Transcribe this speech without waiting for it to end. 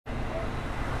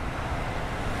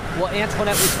Well,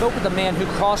 Antoinette, we spoke with a man who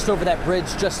crossed over that bridge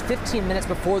just 15 minutes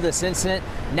before this incident.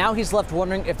 Now he's left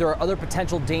wondering if there are other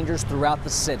potential dangers throughout the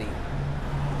city.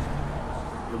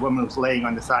 The woman was laying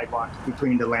on the sidewalk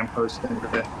between the lamppost and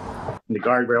the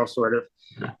guardrail, sort of,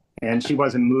 and she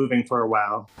wasn't moving for a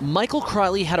while. Michael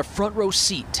Criley had a front row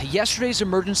seat to yesterday's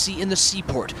emergency in the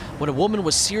Seaport when a woman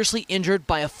was seriously injured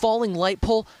by a falling light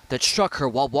pole that struck her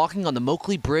while walking on the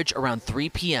Moakley Bridge around 3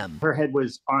 p.m. Her head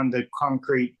was on the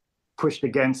concrete, pushed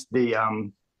against the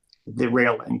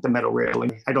railing, the metal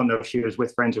railing. I don't know if she was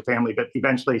with friends or family, but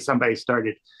eventually somebody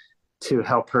started to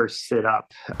help her sit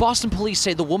up. Boston police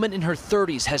say the woman in her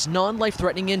 30s has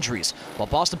non-life-threatening injuries, while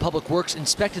Boston Public Works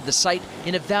inspected the site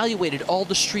and evaluated all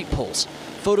the street poles.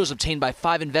 Photos obtained by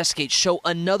 5 Investigates show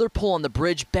another pole on the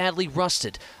bridge badly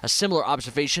rusted, a similar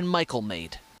observation Michael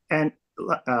made. And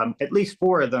at least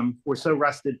 4 of them were so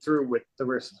rusted through with there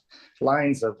were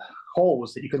lines of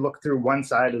holes that you could look through one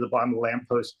side of the bottom of the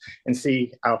lamppost and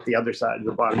see out the other side of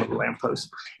the bottom of the lamppost.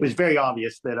 It was very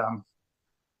obvious that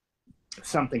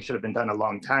something should have been done a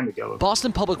long time ago.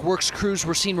 Boston Public Works crews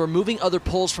were seen removing other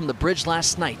poles from the bridge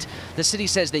last night. The city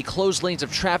says they closed lanes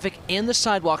of traffic and the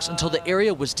sidewalks until the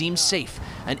area was deemed safe,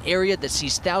 an area that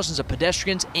sees thousands of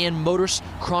pedestrians and motorists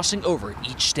crossing over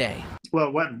each day.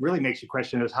 Well, what really makes you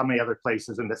question is how many other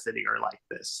places in the city are like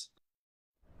this.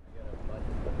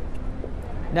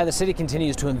 Now the city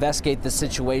continues to investigate the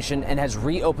situation and has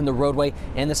reopened the roadway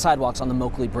and the sidewalks on the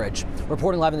Moakley Bridge.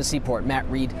 Reporting live in the Seaport, Matt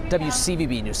Reed,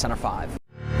 WCVB News Center 5.